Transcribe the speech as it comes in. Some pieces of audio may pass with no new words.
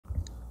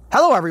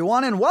Hello,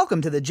 everyone, and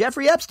welcome to the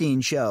Jeffrey Epstein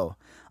Show.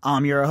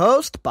 I'm your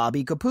host,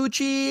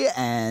 Bobbycapucci,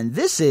 and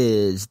this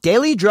is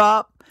Daily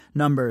Drop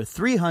number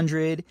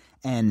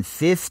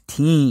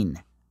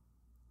 315.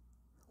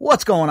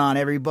 What's going on,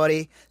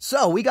 everybody?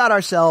 So, we got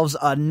ourselves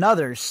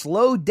another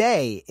slow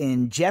day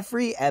in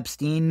Jeffrey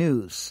Epstein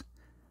news.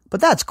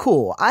 But that's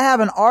cool. I have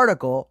an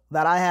article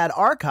that I had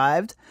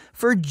archived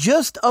for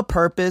just a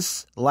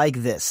purpose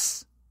like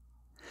this.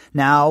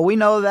 Now, we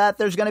know that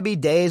there's going to be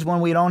days when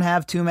we don't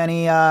have too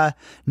many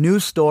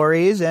news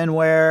stories and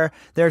where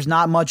there's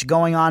not much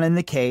going on in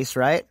the case,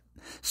 right?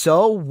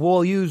 So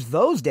we'll use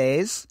those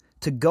days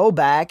to go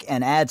back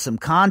and add some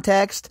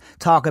context,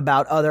 talk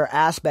about other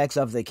aspects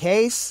of the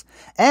case,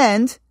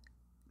 and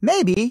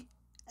maybe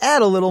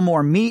add a little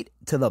more meat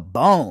to the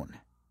bone.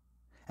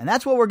 And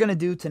that's what we're going to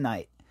do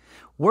tonight.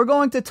 We're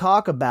going to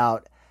talk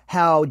about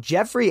how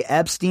Jeffrey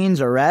Epstein's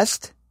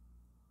arrest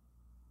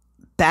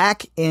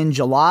back in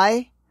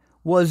July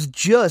was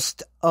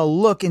just a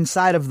look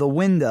inside of the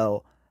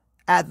window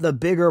at the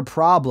bigger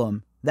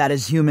problem that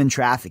is human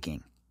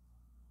trafficking.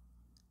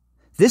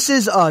 This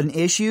is an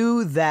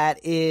issue that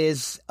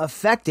is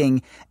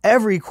affecting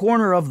every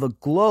corner of the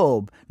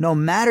globe, no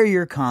matter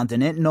your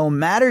continent, no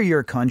matter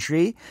your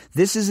country.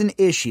 This is an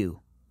issue.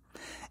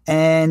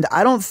 And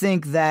I don't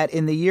think that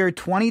in the year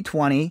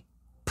 2020,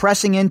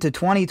 pressing into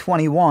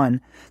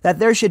 2021, that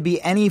there should be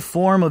any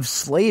form of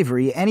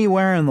slavery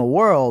anywhere in the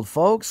world,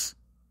 folks.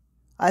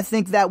 I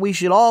think that we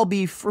should all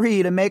be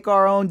free to make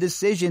our own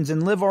decisions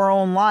and live our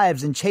own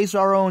lives and chase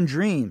our own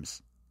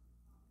dreams.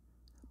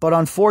 But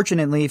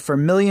unfortunately, for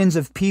millions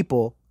of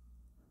people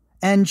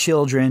and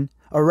children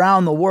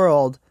around the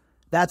world,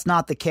 that's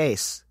not the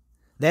case.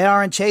 They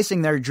aren't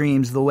chasing their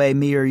dreams the way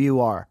me or you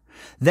are.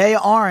 They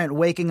aren't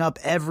waking up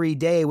every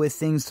day with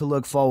things to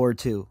look forward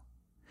to.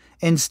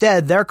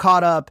 Instead, they're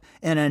caught up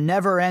in a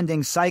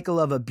never-ending cycle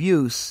of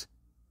abuse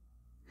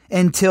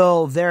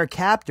until their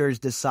captors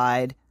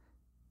decide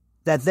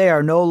that they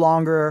are no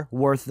longer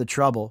worth the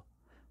trouble.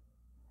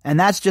 And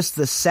that's just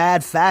the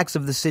sad facts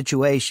of the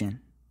situation.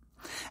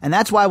 And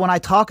that's why when I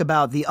talk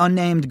about the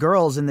unnamed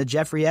girls in the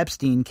Jeffrey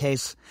Epstein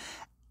case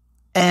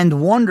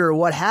and wonder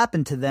what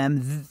happened to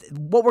them,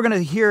 what we're going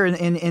to hear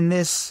in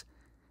this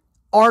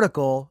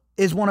article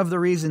is one of the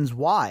reasons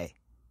why.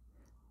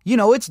 You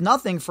know, it's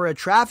nothing for a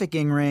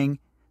trafficking ring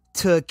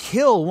to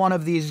kill one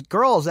of these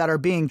girls that are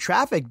being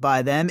trafficked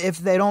by them if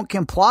they don't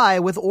comply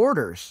with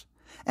orders.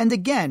 And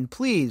again,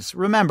 please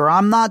remember,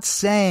 I'm not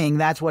saying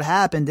that's what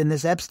happened in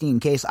this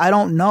Epstein case. I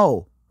don't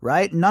know,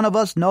 right? None of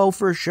us know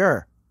for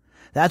sure.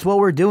 That's what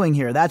we're doing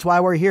here. That's why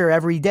we're here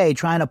every day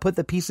trying to put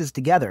the pieces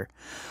together.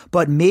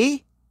 But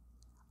me,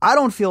 I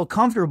don't feel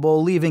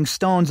comfortable leaving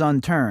stones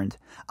unturned.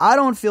 I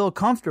don't feel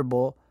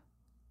comfortable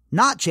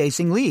not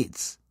chasing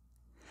leads.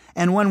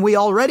 And when we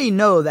already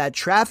know that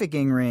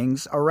trafficking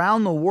rings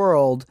around the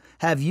world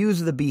have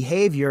used the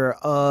behavior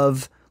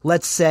of,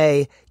 let's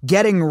say,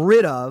 getting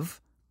rid of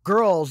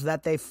girls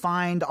that they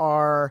find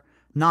are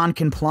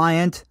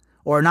non-compliant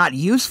or not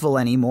useful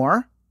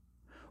anymore,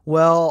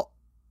 well,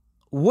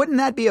 wouldn't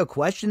that be a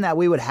question that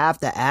we would have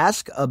to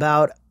ask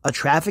about a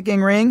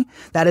trafficking ring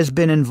that has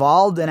been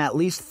involved in at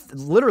least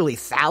literally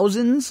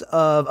thousands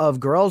of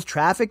girls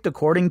trafficked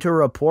according to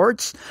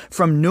reports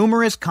from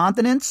numerous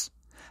continents?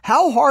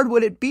 How hard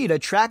would it be to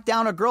track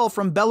down a girl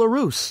from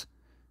Belarus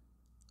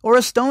or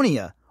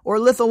Estonia or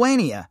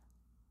Lithuania?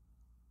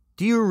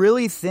 Do you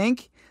really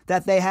think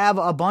that they have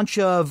a bunch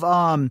of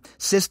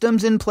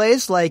systems in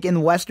place, like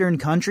in Western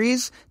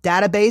countries,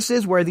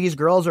 databases where these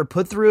girls are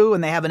put through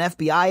and they have an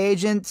FBI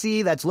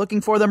agency that's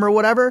looking for them or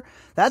whatever?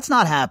 That's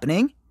not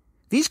happening.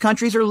 These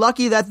countries are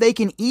lucky that they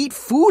can eat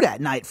food at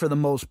night for the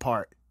most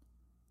part.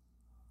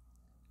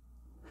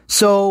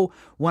 So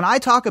when I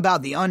talk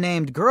about the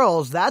unnamed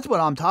girls, that's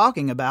what I'm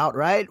talking about,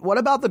 right? What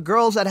about the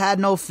girls that had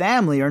no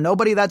family or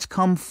nobody that's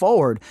come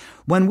forward?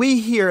 When we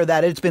hear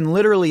that it's been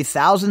literally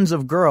thousands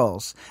of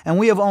girls and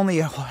we have only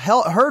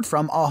heard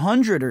from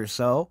 100 or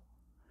so,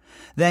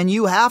 then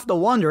you have to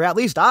wonder, at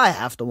least I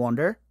have to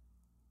wonder,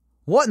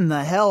 what in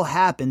the hell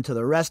happened to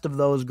the rest of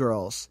those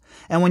girls?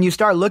 And when you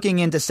start looking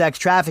into sex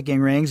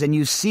trafficking rings and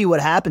you see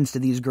what happens to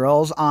these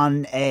girls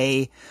on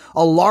a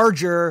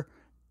larger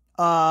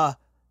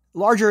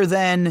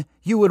than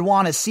you would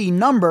want to see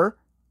number,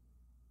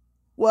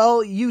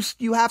 well, you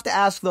have to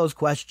ask those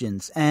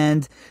questions.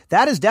 And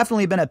that has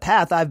definitely been a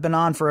path I've been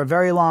on for a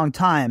very long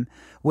time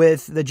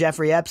with the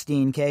Jeffrey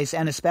Epstein case,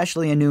 and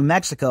especially in New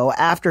Mexico,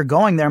 after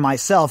going there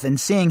myself and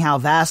seeing how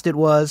vast it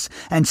was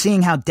and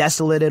seeing how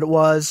desolate it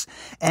was.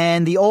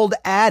 And the old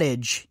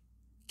adage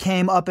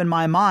came up in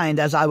my mind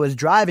as I was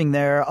driving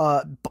there,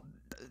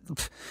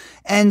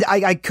 and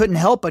I couldn't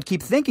help but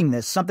keep thinking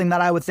this, something that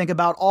I would think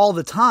about all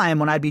the time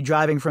when I'd be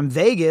driving from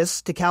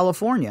Vegas to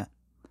California.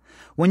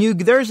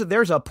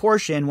 There's a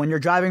portion when you're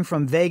driving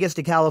from Vegas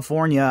to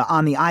California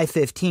on the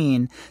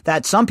I-15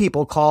 that some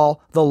people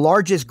call the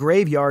largest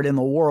graveyard in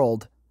the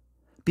world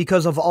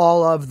because of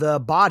all of the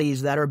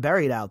bodies that are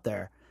buried out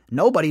there.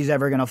 Nobody's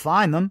ever going to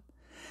find them.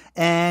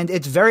 And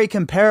it's very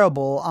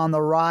comparable on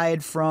the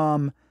ride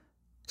from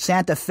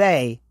Santa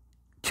Fe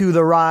to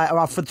the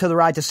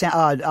ride to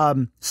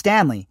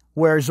Stanley,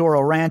 where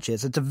Zorro Ranch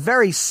is. It's a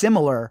very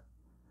similar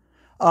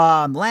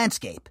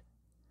landscape.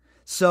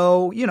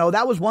 So,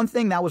 that was one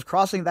thing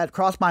that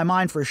crossed my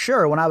mind for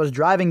sure when I was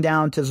driving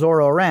down to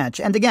Zorro Ranch.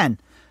 And again,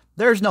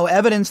 there's no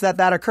evidence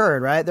that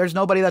occurred, right? There's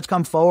nobody that's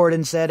come forward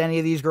and said any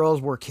of these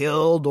girls were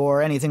killed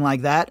or anything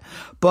like that.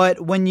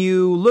 But when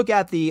you look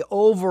at the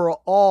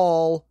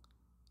overall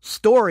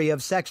story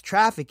of sex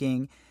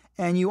trafficking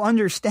and you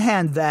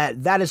understand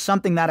that is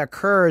something that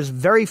occurs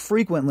very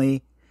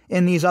frequently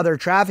in these other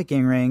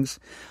trafficking rings,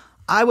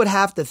 I would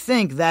have to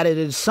think that it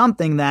is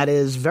something that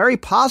is very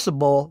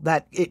possible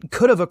that it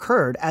could have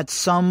occurred at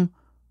some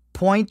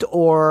point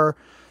or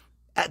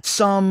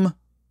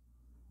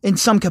in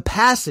some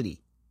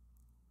capacity,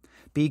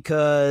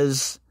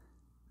 because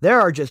there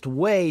are just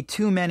way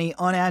too many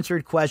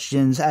unanswered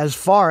questions as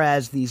far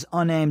as these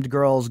unnamed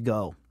girls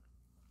go.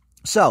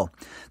 So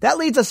that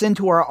leads us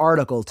into our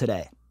article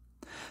today.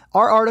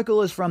 Our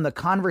article is from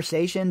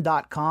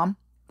theconversation.com.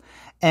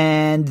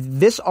 And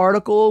this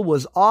article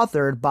was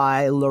authored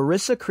by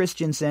Larissa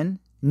Christensen,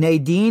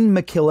 Nadine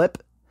McKillip,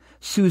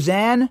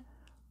 Suzanne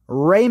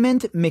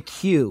Raymond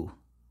McHugh.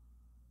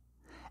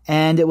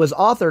 And it was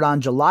authored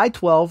on July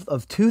 12th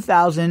of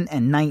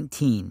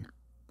 2019.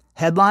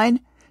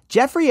 Headline: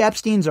 Jeffrey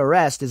Epstein's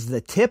arrest is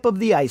the tip of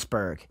the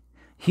iceberg.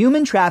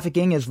 Human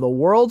trafficking is the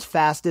world's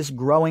fastest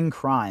growing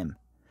crime.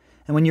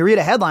 And when you read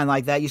a headline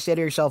like that, you say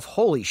to yourself,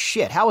 holy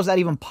shit, how is that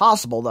even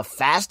possible? The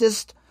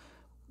fastest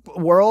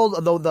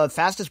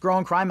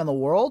growing crime in the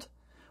world,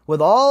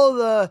 with all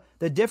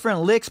the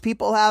different licks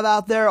people have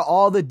out there,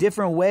 all the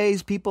different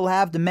ways people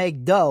have to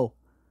make dough,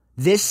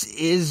 this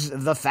is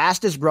the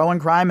fastest growing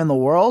crime in the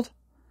world?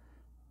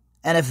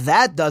 And if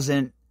that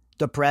doesn't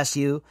depress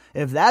you,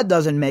 if that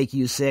doesn't make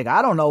you sick,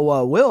 I don't know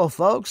what will,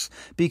 folks,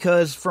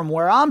 because from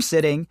where I'm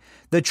sitting,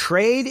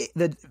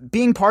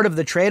 being part of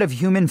the trade of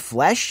human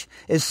flesh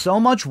is so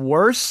much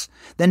worse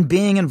than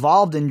being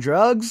involved in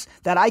drugs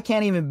that I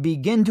can't even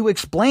begin to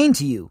explain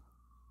to you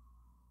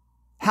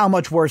how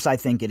much worse I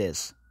think it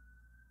is.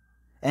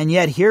 And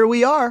yet here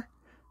we are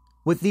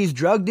with these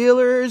drug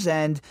dealers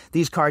and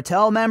these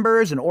cartel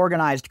members and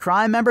organized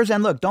crime members.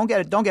 And look, don't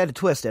get it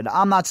twisted.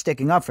 I'm not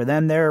sticking up for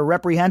them. They're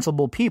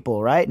reprehensible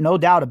people, right? No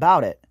doubt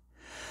about it.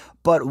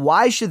 But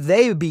why should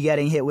they be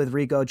getting hit with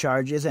RICO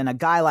charges and a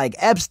guy like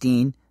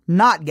Epstein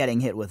not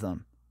getting hit with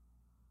them?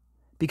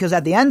 Because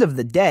at the end of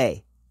the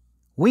day,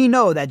 we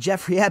know that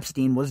Jeffrey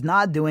Epstein was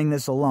not doing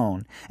this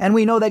alone. And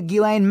we know that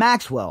Ghislaine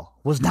Maxwell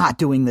was not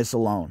doing this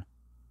alone.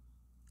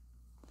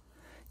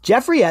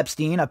 Jeffrey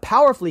Epstein, a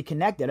powerfully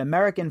connected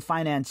American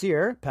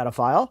financier,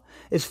 pedophile,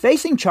 is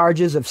facing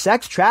charges of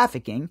sex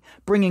trafficking,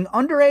 bringing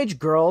underage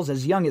girls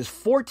as young as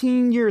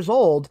 14 years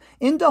old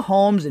into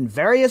homes in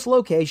various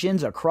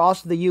locations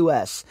across the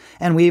U.S.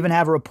 And we even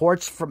have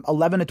reports from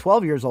 11 to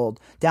 12 years old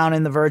down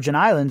in the Virgin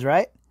Islands,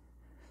 right?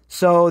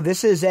 So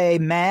this is a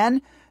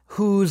man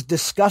whose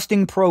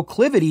disgusting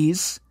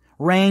proclivities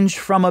ranged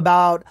from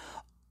about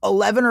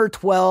 11 or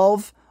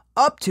 12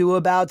 up to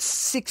about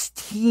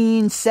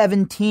 16,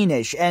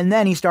 17-ish, and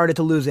then he started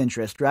to lose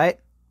interest, right?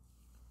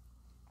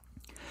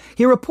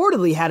 He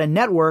reportedly had a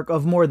network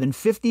of more than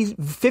 50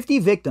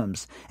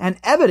 victims, and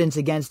evidence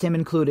against him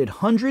included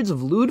hundreds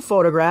of lewd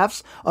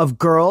photographs of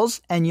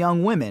girls and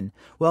young women.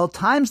 Well,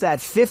 times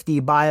that 50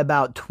 by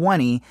about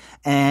 20,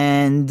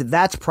 and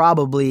that's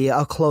probably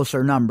a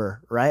closer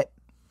number, right?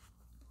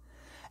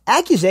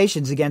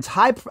 Accusations against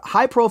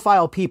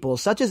high-profile people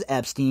such as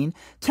Epstein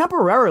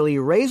temporarily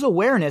raise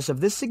awareness of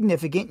this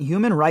significant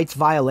human rights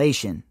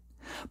violation.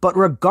 But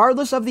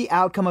regardless of the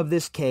outcome of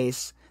this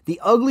case, the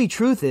ugly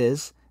truth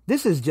is,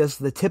 this is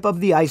just the tip of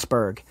the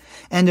iceberg.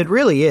 And it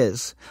really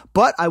is.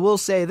 But I will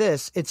say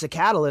this, it's a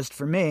catalyst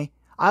for me.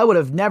 I would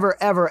have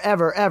never,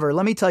 ever,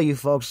 let me tell you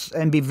folks,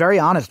 and be very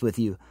honest with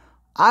you,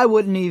 I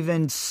wouldn't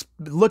even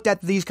looked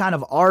at these kind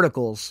of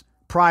articles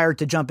prior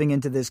to jumping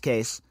into this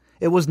case.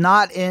 It was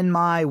not in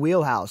my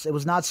wheelhouse. It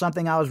was not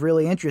something I was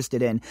really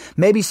interested in.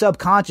 Maybe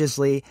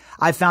subconsciously,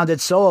 I found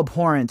it so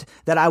abhorrent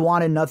that I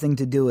wanted nothing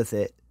to do with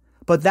it.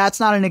 But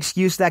that's not an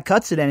excuse that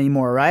cuts it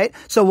anymore, right?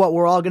 So what,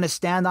 we're all going to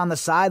stand on the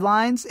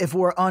sidelines if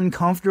we're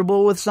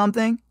uncomfortable with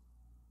something?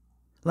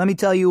 Let me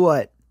tell you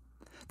what.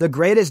 The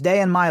greatest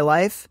day in my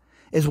life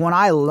is when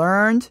I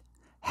learned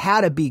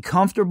how to be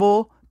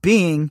comfortable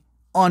being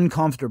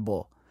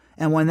uncomfortable.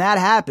 And when that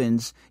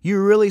happens, you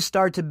really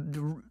start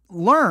to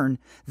learn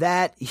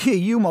that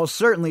you most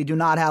certainly do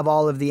not have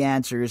all of the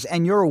answers,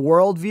 and your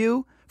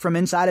worldview from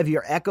inside of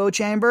your echo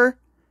chamber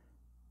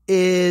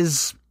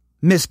is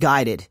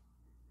misguided.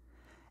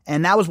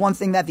 And that was one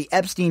thing that the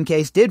Epstein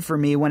case did for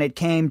me when it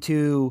came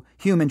to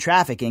human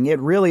trafficking. It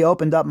really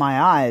opened up my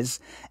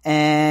eyes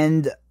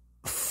and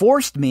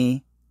forced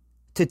me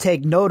to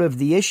take note of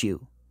the issue.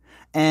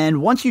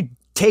 And once you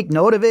take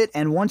note of it,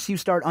 and once you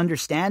start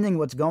understanding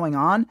what's going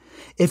on,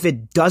 if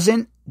it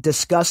doesn't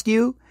disgust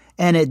you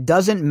and it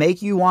doesn't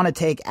make you want to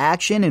take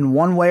action in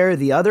one way or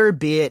the other,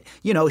 be it,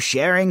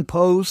 sharing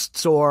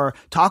posts or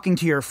talking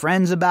to your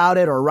friends about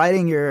it or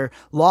writing your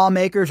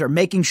lawmakers or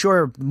making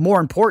sure, more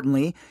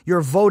importantly,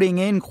 you're voting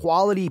in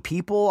quality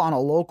people on a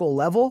local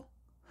level,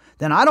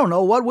 then I don't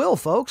know what will,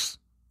 folks.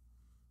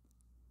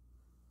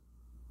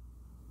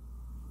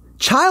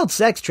 Child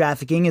sex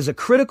trafficking is a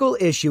critical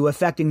issue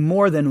affecting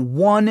more than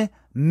 1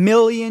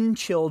 million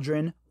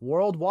children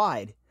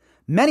worldwide,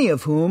 many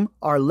of whom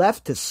are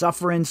left to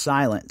suffer in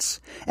silence.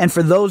 And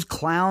for those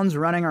clowns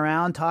running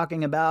around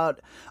talking about,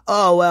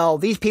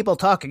 these people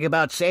talking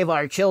about save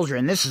our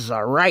children, this is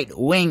a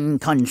right-wing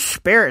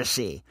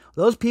conspiracy.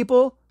 Those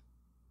people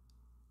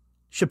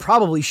should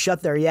probably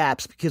shut their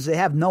yaps because they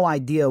have no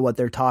idea what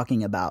they're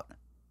talking about.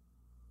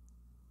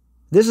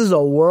 This is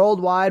a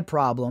worldwide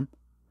problem.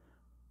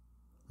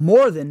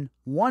 More than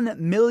 1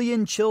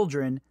 million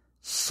children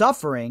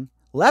suffering,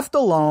 left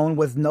alone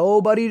with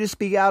nobody to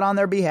speak out on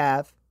their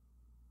behalf.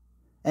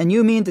 And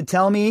you mean to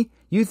tell me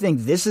you think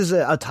this is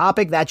a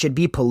topic that should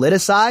be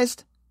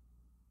politicized?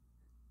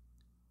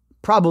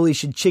 Probably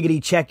should chickadee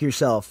check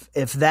yourself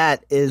if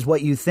that is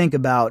what you think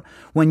about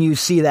when you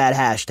see that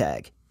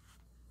hashtag.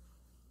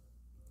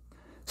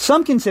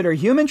 Some consider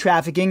human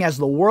trafficking as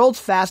the world's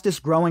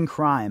fastest growing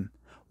crime.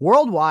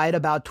 Worldwide,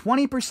 about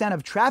 20%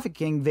 of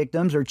trafficking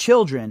victims are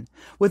children,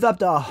 with up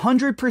to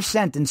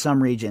 100% in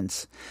some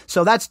regions.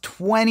 So that's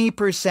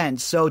 20%.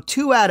 So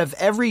 2 out of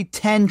every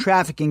 10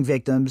 trafficking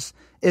victims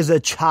is a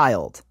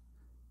child.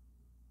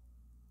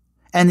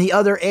 And the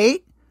other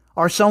 8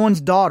 are someone's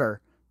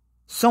daughter,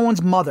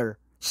 someone's mother,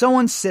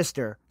 someone's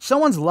sister,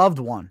 someone's loved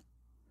one.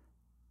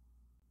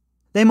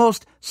 They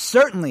most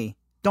certainly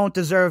don't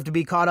deserve to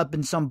be caught up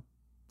in some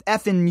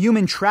effing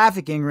human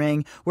trafficking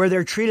ring where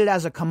they're treated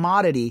as a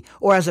commodity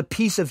or as a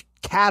piece of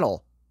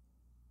cattle.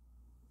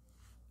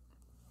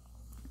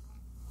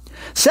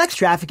 Sex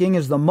trafficking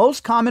is the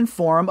most common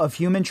form of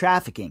human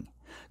trafficking.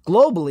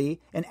 Globally,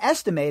 an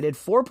estimated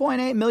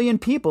 4.8 million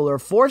people are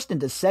forced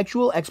into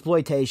sexual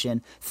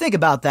exploitation. Think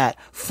about that.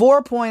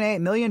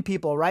 4.8 million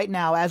people right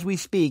now as we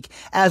speak,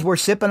 as we're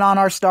sipping on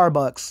our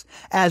Starbucks,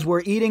 as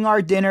we're eating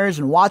our dinners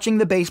and watching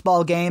the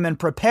baseball game and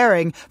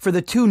preparing for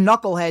the 2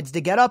 knuckleheads to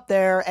get up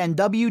there and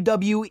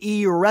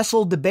WWE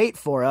wrestle debate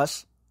for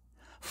us.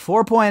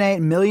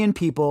 4.8 million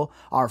people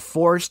are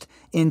forced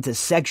into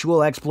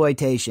sexual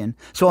exploitation.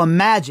 So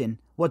imagine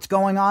what's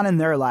going on in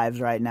their lives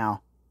right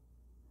now.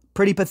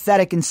 Pretty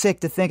pathetic and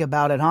sick to think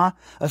about it, huh?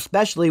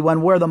 Especially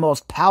when we're the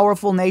most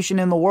powerful nation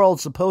in the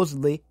world,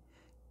 supposedly,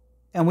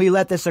 and we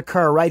let this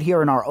occur right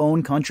here in our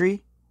own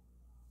country.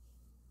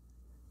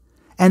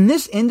 And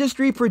this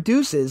industry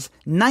produces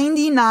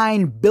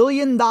 $99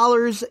 billion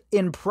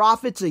in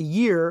profits a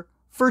year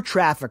for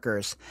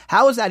traffickers.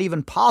 How is that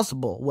even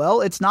possible? Well,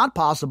 it's not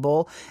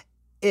possible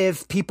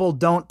if people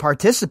don't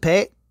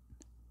participate.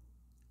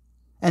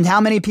 And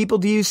how many people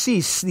do you see,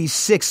 these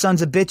sick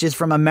sons of bitches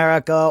from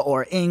America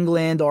or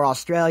England or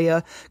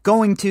Australia,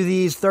 going to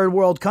these third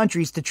world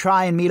countries to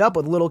try and meet up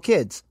with little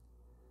kids?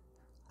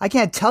 I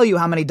can't tell you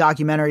how many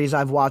documentaries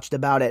I've watched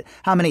about it,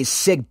 how many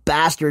sick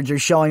bastards are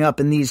showing up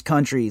in these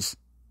countries.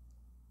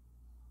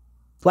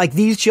 Like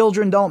these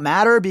children don't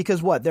matter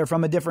because what? They're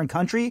from a different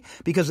country?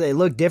 Because they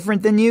look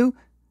different than you?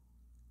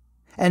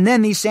 And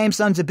then these same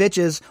sons of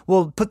bitches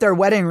will put their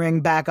wedding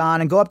ring back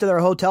on and go up to their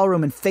hotel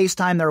room and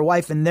FaceTime their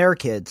wife and their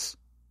kids.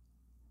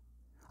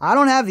 I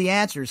don't have the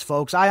answers,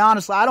 folks. I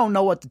don't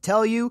know what to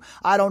tell you.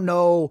 I don't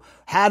know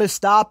how to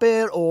stop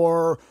it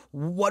or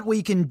what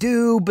we can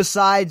do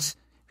besides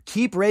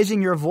keep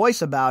raising your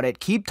voice about it.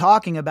 Keep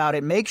talking about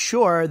it. Make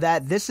sure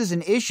that this is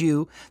an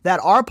issue that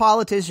our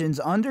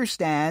politicians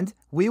understand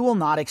we will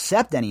not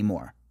accept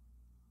anymore.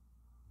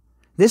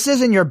 This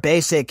isn't your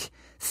basic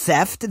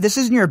theft. This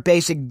isn't your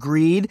basic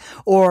greed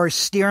or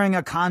steering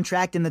a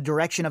contract in the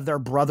direction of their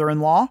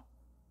brother-in-law.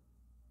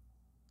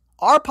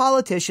 Our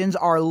politicians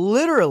are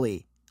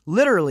literally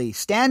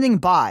standing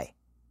by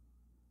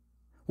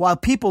while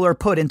people are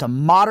put into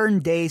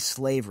modern-day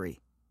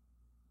slavery.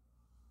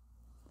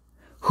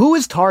 Who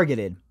is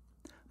targeted?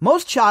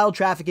 Most child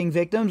trafficking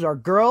victims are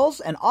girls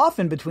and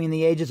often between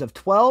the ages of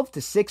 12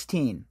 to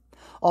 16.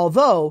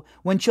 Although,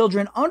 when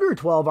children under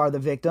 12 are the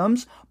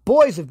victims,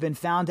 boys have been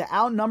found to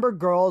outnumber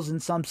girls in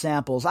some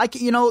samples.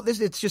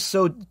 It's just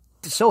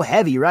so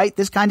heavy, right?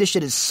 This kind of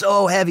shit is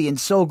so heavy and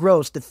so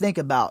gross to think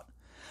about.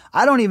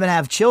 I don't even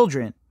have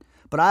children,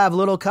 but I have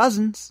little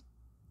cousins.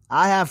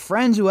 I have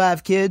friends who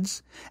have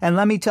kids. And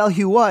let me tell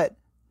you what,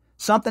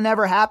 something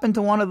ever happened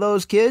to one of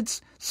those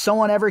kids,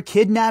 someone ever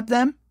kidnapped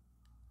them,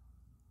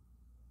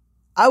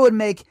 I would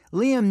make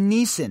Liam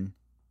Neeson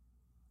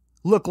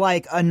look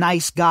like a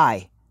nice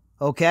guy,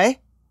 okay?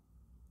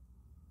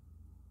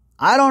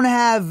 I don't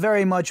have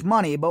very much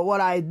money, but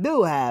what I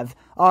do have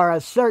are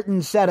a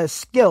certain set of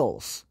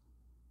skills.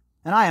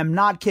 And I am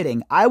not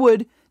kidding. I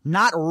would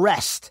not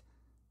rest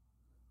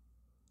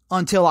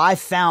until I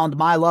found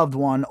my loved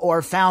one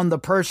or found the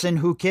person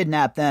who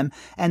kidnapped them.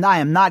 And I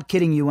am not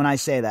kidding you when I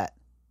say that.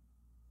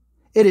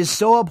 It is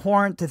so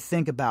abhorrent to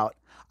think about.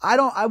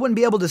 I wouldn't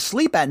be able to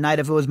sleep at night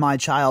if it was my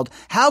child.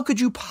 How could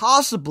you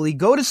possibly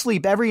go to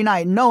sleep every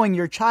night knowing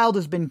your child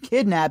has been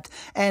kidnapped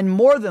and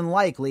more than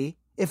likely,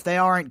 if they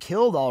aren't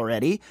killed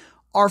already,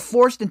 are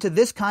forced into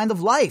this kind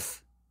of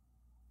life?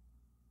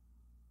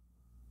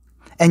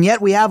 And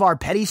yet we have our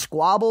petty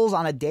squabbles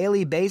on a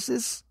daily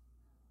basis.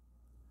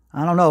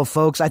 I don't know,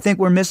 folks. I think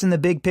we're missing the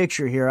big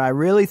picture here. I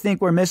really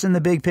think we're missing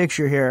the big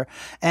picture here.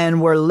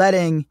 And we're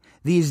letting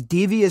these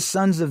devious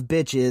sons of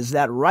bitches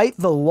that write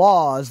the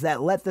laws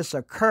that let this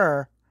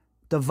occur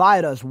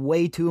divide us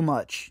way too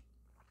much.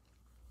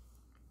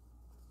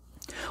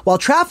 While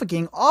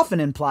trafficking often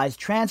implies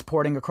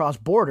transporting across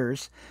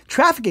borders,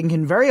 trafficking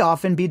can very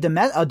often be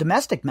a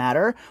domestic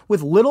matter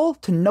with little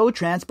to no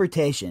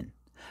transportation.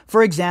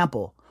 For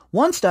example,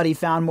 one study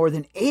found more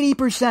than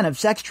 80% of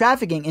sex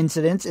trafficking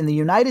incidents in the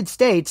United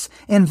States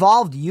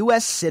involved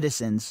U.S.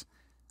 citizens.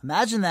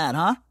 Imagine that,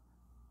 huh?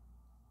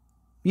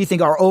 You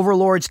think our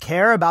overlords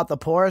care about the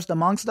poorest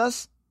amongst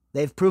us?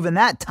 They've proven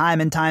that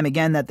time and time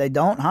again that they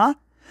don't, huh?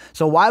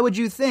 So why would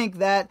you think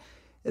that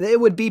it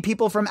would be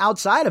people from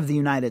outside of the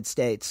United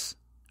States?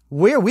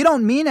 We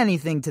don't mean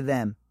anything to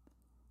them.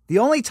 The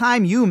only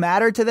time you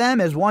matter to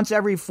them is once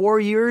every 4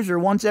 years or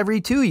once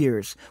every 2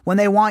 years when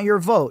they want your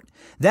vote.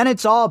 Then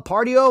it's all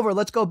party over.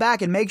 Let's go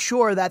back and make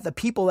sure that the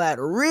people that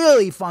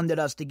really funded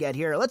us to get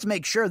here, let's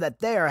make sure that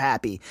they are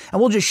happy. And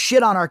we'll just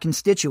shit on our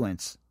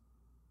constituents.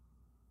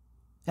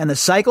 And the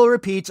cycle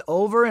repeats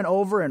over and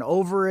over and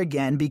over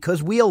again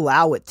because we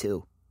allow it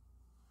to.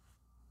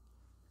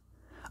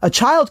 A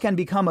child can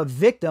become a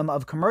victim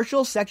of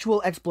commercial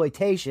sexual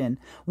exploitation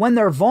when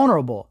they're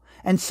vulnerable,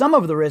 and some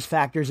of the risk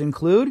factors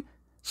include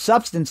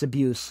substance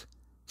abuse.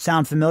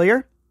 Sound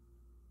familiar?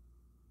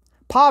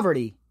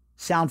 Poverty.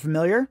 Sound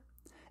familiar?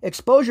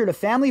 Exposure to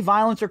family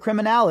violence or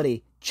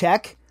criminality.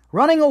 Check.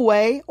 Running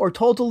away or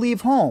told to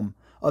leave home.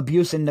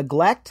 Abuse and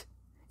neglect,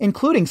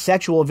 including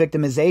sexual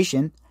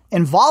victimization.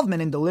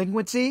 Involvement in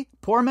delinquency,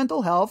 poor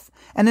mental health,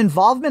 and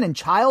involvement in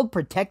child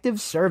protective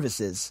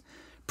services.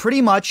 Pretty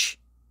much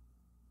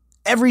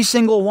every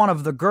single one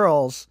of the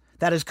girls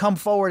that has come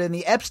forward in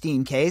the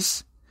Epstein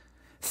case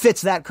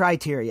fits that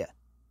criteria.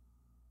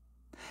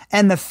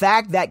 And the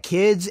fact that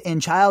kids in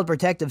child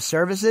protective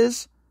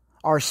services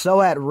are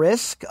so at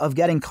risk of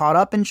getting caught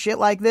up in shit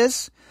like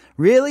this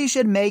really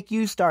should make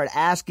you start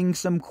asking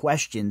some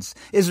questions.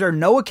 Is there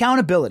no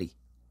accountability?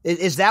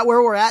 Is that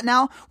where we're at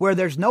now? Where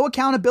there's no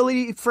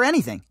accountability for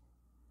anything?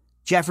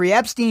 Jeffrey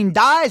Epstein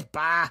dies?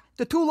 Bah,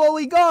 the two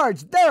lowly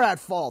guards, they're at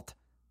fault.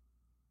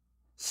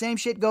 Same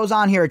shit goes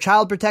on here.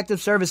 Child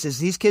protective services.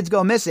 These kids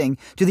go missing.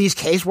 Do these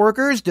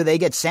caseworkers, do they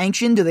get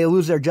sanctioned? Do they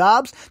lose their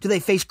jobs? Do they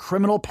face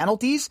criminal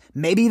penalties?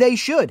 Maybe they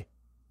should.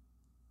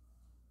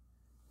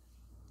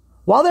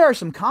 While there are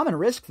some common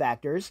risk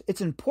factors,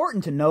 it's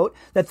important to note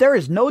that there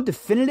is no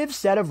definitive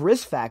set of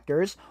risk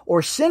factors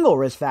or single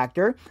risk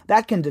factor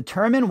that can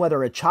determine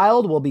whether a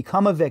child will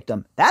become a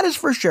victim. That is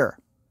for sure.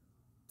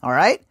 All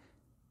right?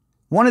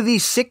 One of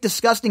these sick,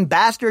 disgusting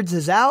bastards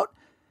is out,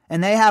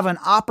 and they have an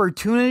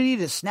opportunity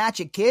to snatch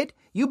a kid,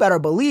 you better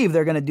believe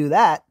they're going to do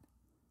that.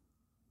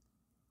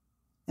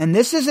 And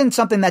this isn't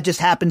something that just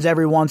happens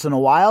every once in a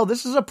while.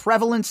 This is a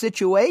prevalent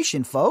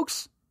situation,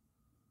 folks.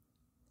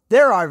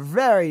 There are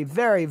very,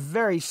 very,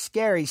 very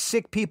scary,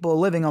 sick people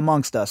living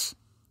amongst us.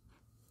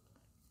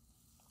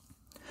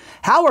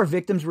 How are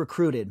victims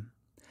recruited?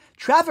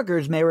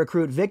 Traffickers may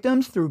recruit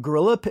victims through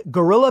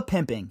guerrilla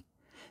pimping.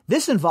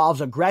 This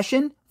involves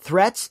aggression,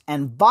 threats,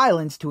 and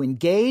violence to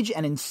engage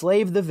and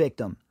enslave the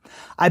victim.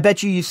 I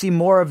bet you see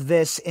more of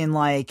this in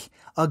like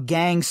a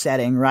gang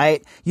setting,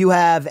 right? You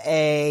have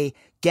a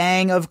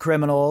gang of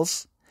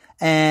criminals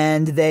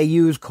and they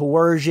use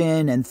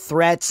coercion and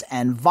threats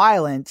and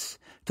violence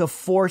to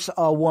force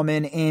a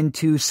woman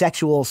into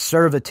sexual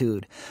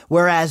servitude.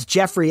 Whereas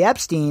Jeffrey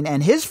Epstein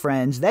and his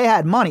friends, they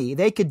had money.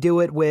 They could do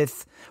it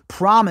with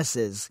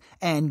promises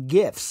and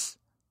gifts.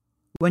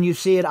 When you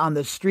see it on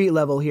the street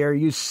level here,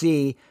 you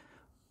see,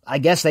 I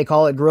guess they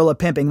call it guerrilla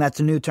pimping. That's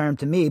a new term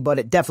to me, but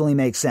it definitely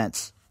makes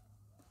sense.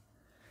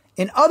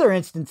 In other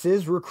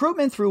instances,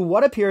 recruitment through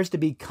what appears to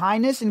be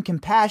kindness and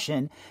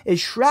compassion is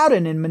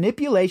shrouded in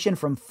manipulation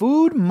from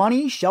food,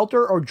 money,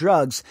 shelter, or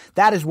drugs.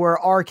 That is where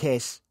our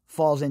case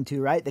falls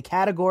into, right? The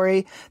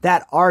category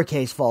that our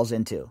case falls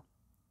into.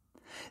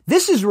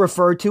 This is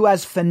referred to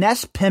as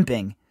finesse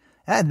pimping.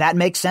 And that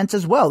makes sense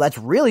as well. That's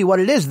really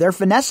what it is. They're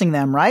finessing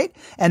them, right?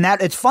 And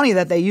that it's funny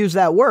that they use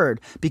that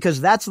word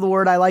because that's the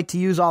word I like to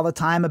use all the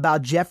time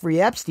about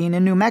Jeffrey Epstein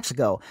in New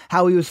Mexico,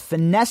 how he was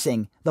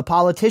finessing the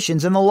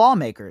politicians and the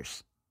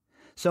lawmakers.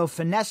 So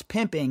finesse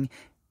pimping,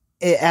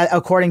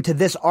 according to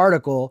this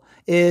article,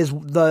 is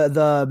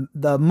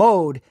the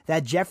mode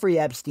that Jeffrey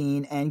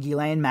Epstein and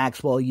Ghislaine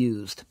Maxwell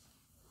used.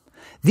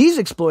 These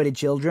exploited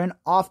children,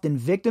 often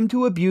victim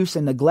to abuse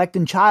and neglect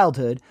in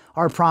childhood,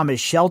 are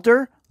promised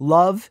shelter,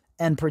 love,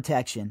 and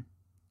protection.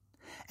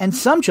 And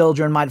some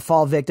children might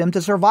fall victim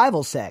to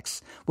survival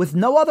sex, with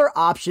no other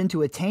option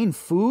to attain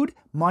food,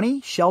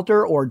 money,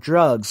 shelter, or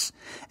drugs.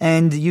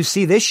 And you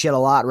see this shit a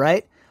lot,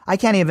 right? I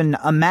can't even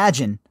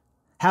imagine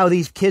how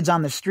these kids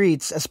on the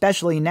streets,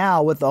 especially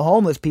now with the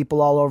homeless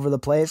people all over the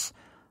place,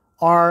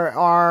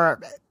 are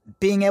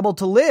being able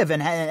to live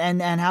and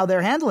how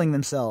they're handling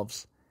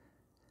themselves.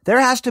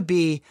 There has to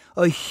be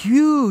a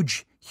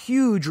huge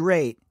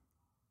rate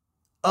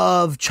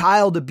of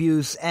child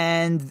abuse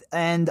and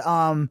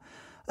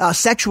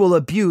sexual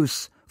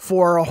abuse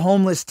for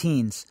homeless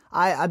teens.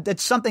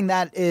 That's something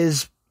that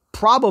is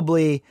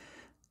probably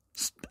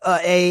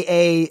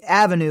a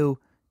avenue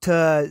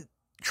to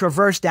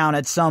traverse down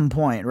at some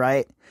point,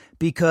 right?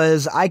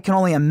 Because I can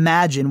only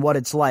imagine what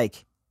it's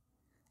like.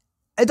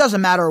 It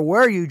doesn't matter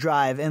where you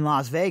drive in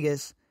Las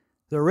Vegas,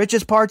 the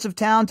richest parts of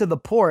town to the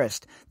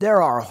poorest.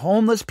 There are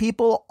homeless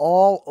people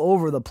all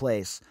over the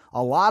place.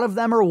 A lot of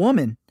them are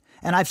women.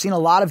 And I've seen a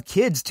lot of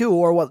kids too,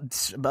 or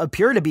what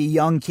appear to be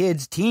young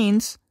kids,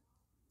 teens.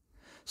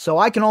 So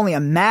I can only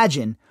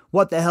imagine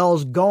what the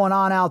hell's going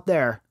on out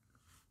there.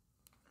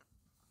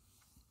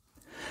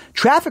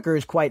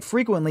 Traffickers quite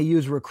frequently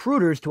use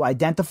recruiters to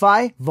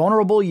identify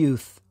vulnerable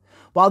youth.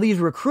 While these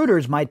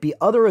recruiters might be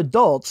other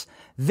adults,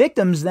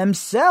 victims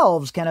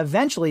themselves can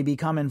eventually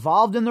become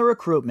involved in the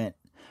recruitment.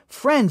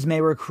 Friends may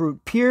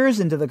recruit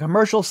peers into the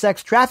commercial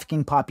sex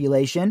trafficking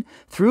population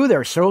through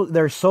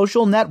their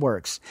social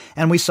networks.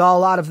 And we saw a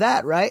lot of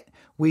that, right?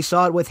 We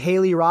saw it with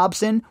Haley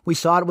Robson. We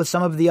saw it with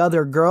some of the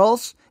other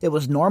girls. It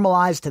was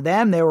normalized to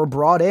them. They were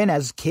brought in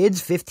as kids,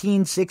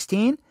 15,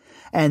 16.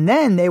 And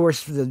then they were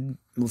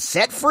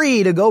set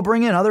free to go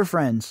bring in other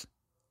friends.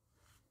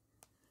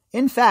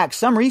 In fact,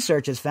 some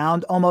research has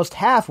found almost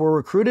half were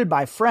recruited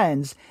by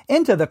friends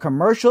into the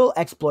commercial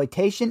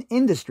exploitation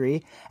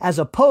industry as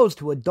opposed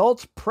to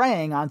adults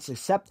preying on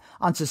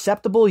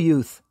susceptible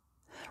youth.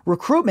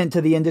 Recruitment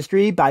to the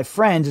industry by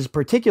friends is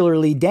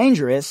particularly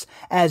dangerous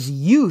as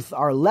youth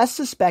are less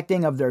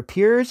suspecting of their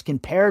peers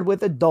compared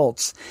with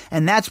adults.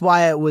 And that's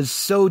why it was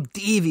so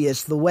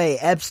devious the way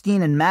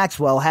Epstein and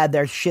Maxwell had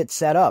their shit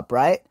set up,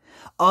 right?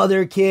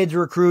 Other kids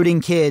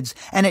recruiting kids,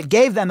 and it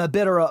gave them a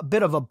bit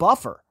of a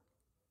buffer.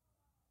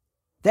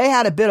 They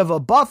had a bit of a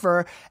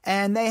buffer,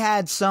 and they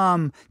had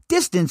some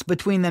distance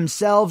between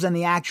themselves and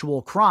the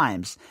actual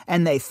crimes,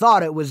 and they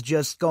thought it was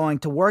just going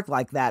to work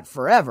like that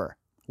forever.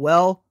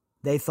 Well,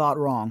 they thought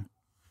wrong.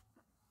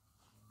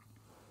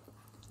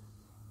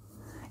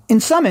 In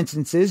some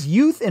instances,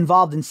 youth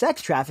involved in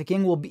sex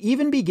trafficking will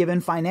even be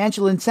given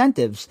financial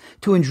incentives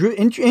to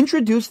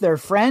introduce their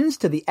friends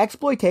to the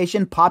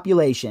exploitation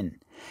population.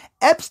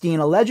 Epstein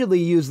allegedly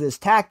used this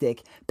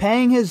tactic,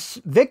 paying his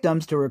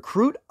victims to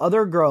recruit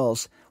other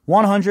girls,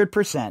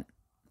 100%.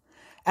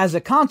 As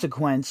a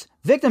consequence,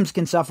 victims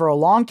can suffer a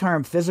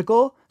long-term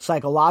physical,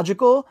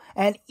 psychological,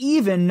 and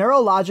even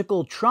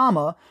neurological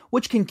trauma,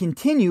 which can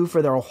continue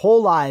for their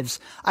whole lives.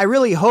 I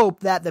really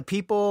hope that the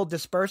people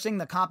dispersing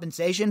the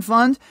compensation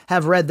fund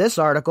have read this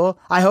article.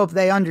 I hope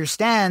they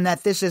understand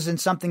that this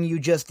isn't something you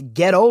just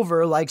get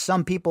over like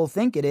some people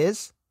think it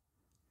is.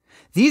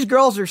 These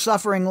girls are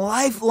suffering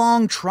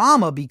lifelong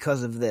trauma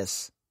because of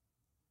this.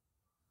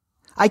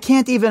 I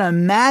can't even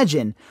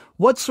imagine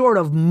what sort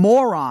of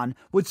moron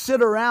would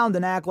sit around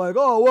and act like,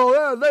 oh, well,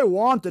 yeah, they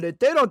wanted it.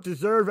 They don't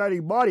deserve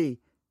anybody.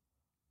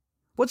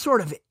 What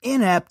sort of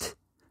inept,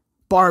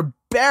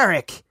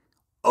 barbaric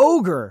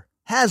ogre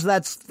has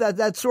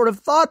that sort of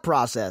thought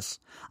process?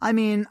 I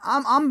mean,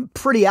 I'm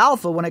pretty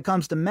alpha when it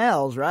comes to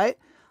males, right?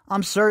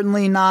 I'm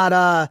certainly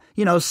not,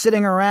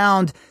 sitting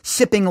around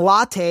sipping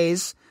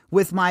lattes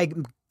with my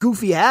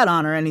goofy hat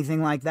on or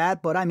anything like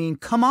that. But I mean,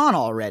 come on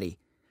already.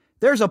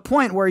 There's a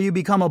point where you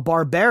become a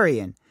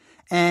barbarian,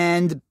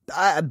 and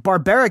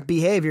barbaric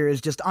behavior is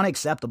just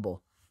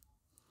unacceptable.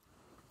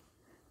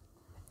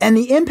 And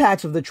the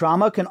impacts of the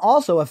trauma can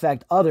also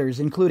affect others,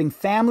 including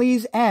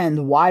families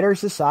and wider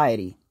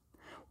society.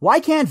 Why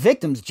can't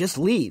victims just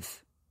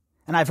leave?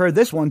 And I've heard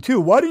this one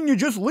too. Why didn't you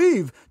just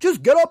leave?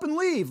 Just get up and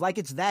leave, like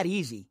it's that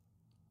easy.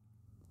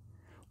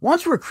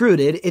 Once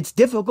recruited, it's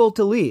difficult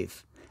to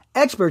leave.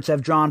 Experts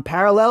have drawn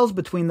parallels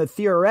between the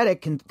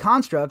theoretic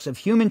constructs of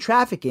human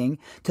trafficking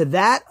to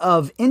that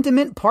of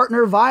intimate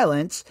partner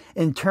violence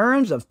in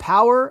terms of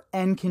power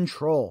and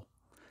control.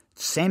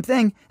 Same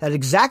thing. That's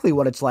exactly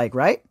what it's like,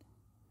 right?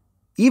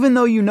 Even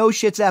though you know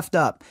shit's effed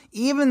up,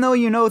 even though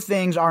you know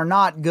things are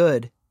not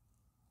good,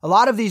 a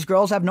lot of these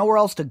girls have nowhere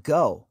else to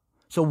go.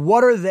 So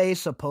what are they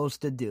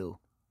supposed to do?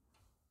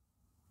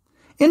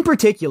 In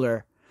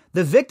particular,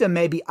 the victim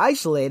may be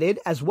isolated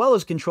as well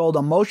as controlled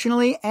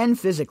emotionally and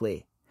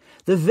physically.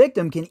 The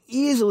victim can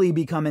easily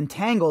become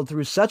entangled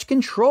through such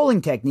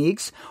controlling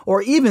techniques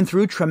or even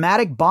through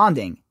traumatic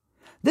bonding.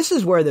 This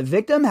is where the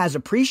victim has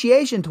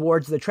appreciation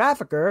towards the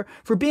trafficker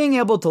for being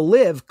able to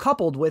live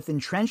coupled with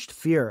entrenched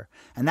fear.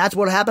 And that's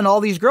what happened to all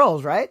these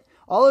girls, right?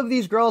 All of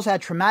these girls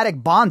had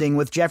traumatic bonding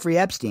with Jeffrey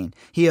Epstein.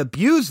 He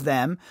abused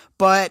them,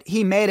 but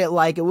he made it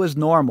like it was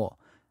normal.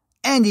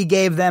 And he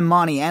gave them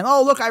money. And,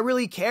 oh, look, I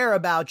really care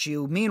about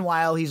you.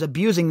 Meanwhile, he's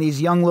abusing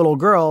these young little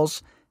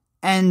girls,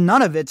 and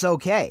none of it's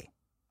okay.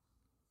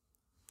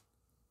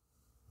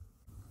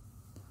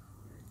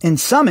 In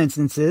some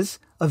instances,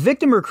 A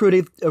victim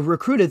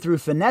recruited through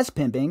finesse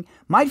pimping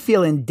might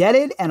feel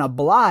indebted and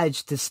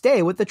obliged to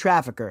stay with the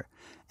trafficker.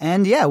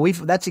 And yeah,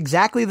 that's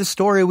exactly the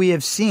story we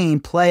have seen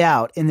play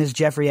out in this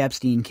Jeffrey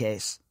Epstein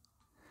case.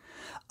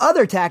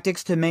 Other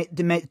tactics to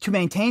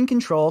maintain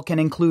control can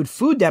include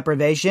food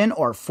deprivation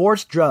or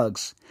forced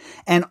drugs.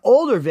 And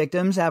older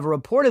victims have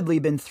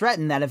reportedly been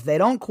threatened that if they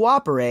don't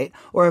cooperate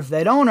or if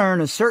they don't earn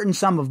a certain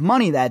sum of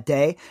money that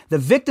day, the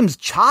victim's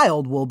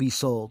child will be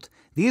sold.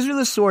 These are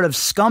the sort of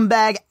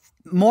scumbag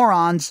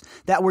morons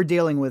that we're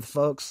dealing with,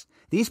 folks.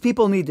 These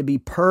people need to be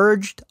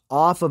purged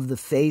off of the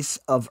face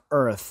of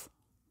earth.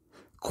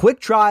 Quick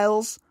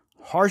trials,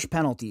 harsh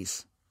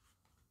penalties.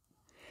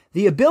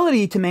 The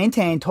ability to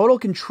maintain total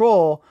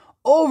control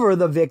over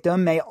the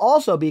victim may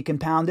also be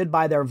compounded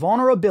by their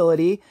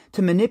vulnerability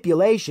to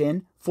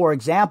manipulation, for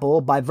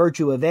example, by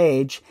virtue of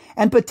age,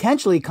 and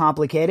potentially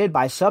complicated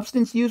by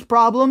substance use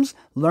problems,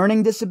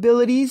 learning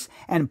disabilities,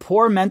 and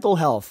poor mental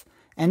health.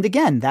 And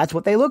again, that's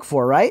what they look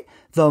for, right?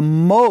 The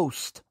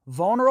most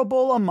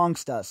vulnerable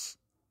amongst us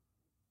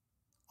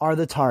are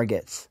the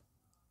targets.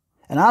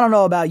 And I don't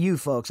know about you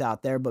folks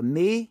out there, but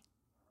me,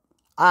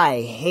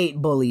 I hate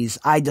bullies.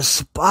 I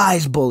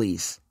despise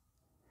bullies.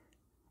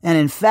 And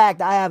in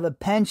fact, I have a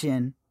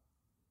penchant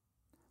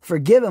for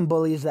giving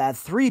bullies that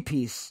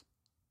 3-piece.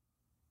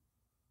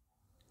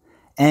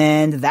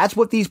 And that's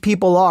what these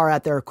people are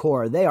at their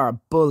core. They are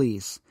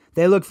bullies.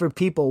 They look for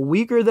people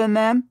weaker than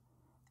them,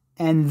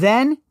 and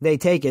then they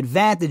take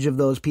advantage of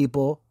those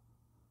people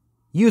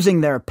using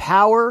their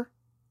power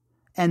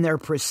and their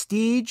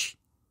prestige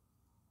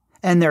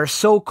and their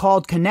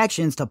so-called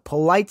connections to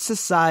polite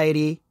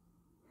society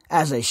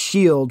as a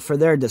shield for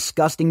their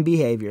disgusting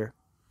behavior.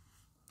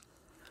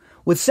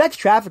 With sex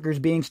traffickers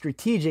being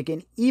strategic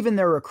in even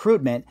their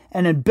recruitment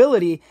and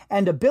ability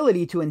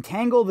to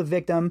entangle the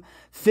victim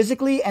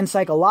physically and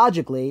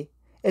psychologically,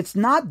 it's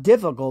not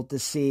difficult to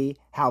see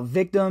how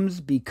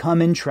victims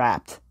become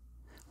entrapped.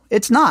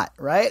 It's not,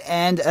 right?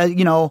 And,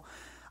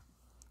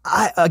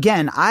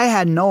 I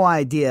had no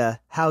idea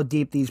how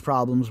deep these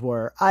problems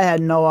were. I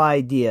had no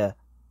idea.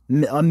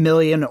 1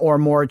 million or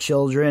more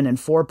children and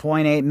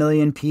 4.8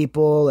 million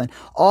people and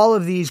all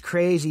of these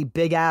crazy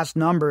big ass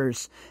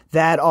numbers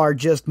that are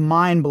just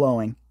mind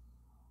blowing.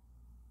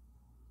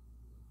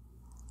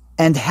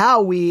 And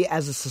how we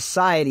as a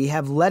society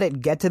have let it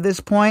get to this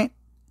point,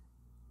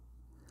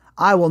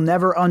 I will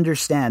never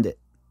understand it.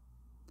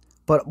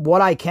 But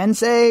what I can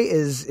say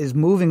is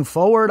moving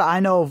forward, I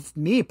know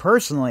me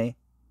personally,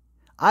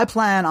 I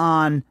plan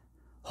on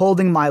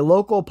holding my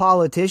local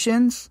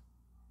politicians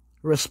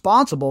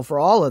responsible for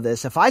all of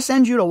this. If I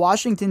send you to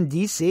Washington,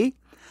 D.C.,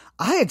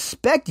 I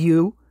expect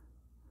you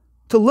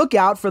to look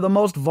out for the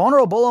most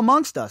vulnerable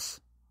amongst us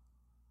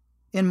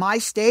in my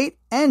state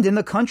and in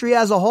the country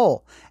as a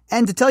whole.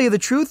 And to tell you the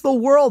truth, the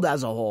world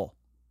as a whole.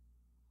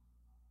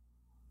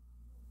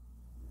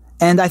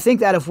 And I think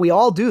that if we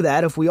all do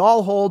that, if we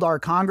all hold our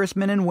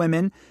congressmen and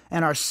women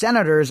and our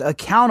senators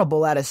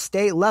accountable at a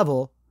state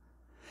level,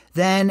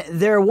 then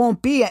there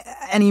won't be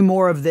any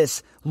more of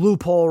this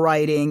loophole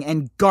writing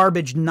and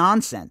garbage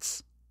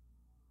nonsense.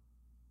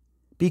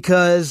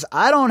 Because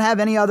I don't have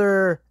any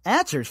other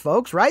answers,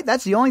 folks, right?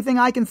 That's the only thing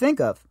I can think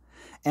of.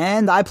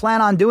 And I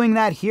plan on doing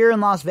that here in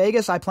Las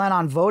Vegas. I plan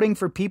on voting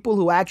for people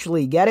who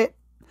actually get it.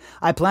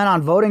 I plan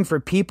on voting for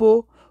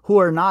people who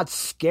are not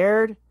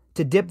scared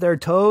to dip their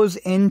toes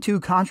into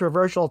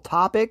controversial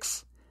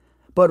topics.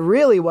 But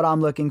really what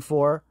I'm looking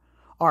for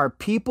are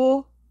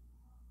people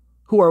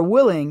who are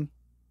willing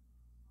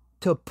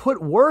to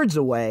put words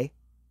away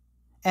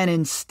and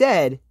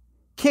instead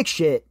kick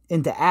shit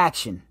into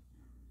action.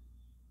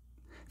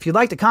 If you'd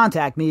like to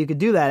contact me, you could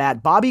do that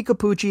at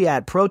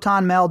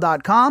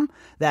Bobbycapucci@protonmail.com.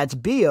 That's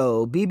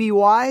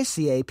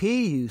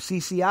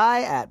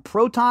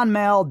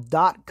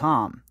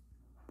BOBBYCAPUCCI@protonmail.com.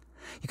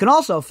 You can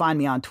also find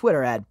me on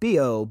Twitter at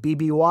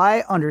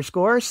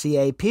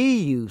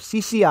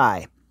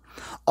BOBBY_CAPUCCI.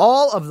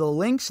 All of the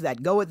links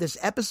that go with this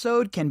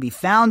episode can be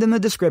found in the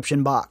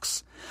description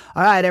box.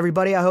 All right,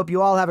 everybody, I hope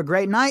you all have a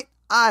great night.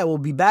 I will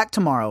be back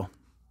tomorrow.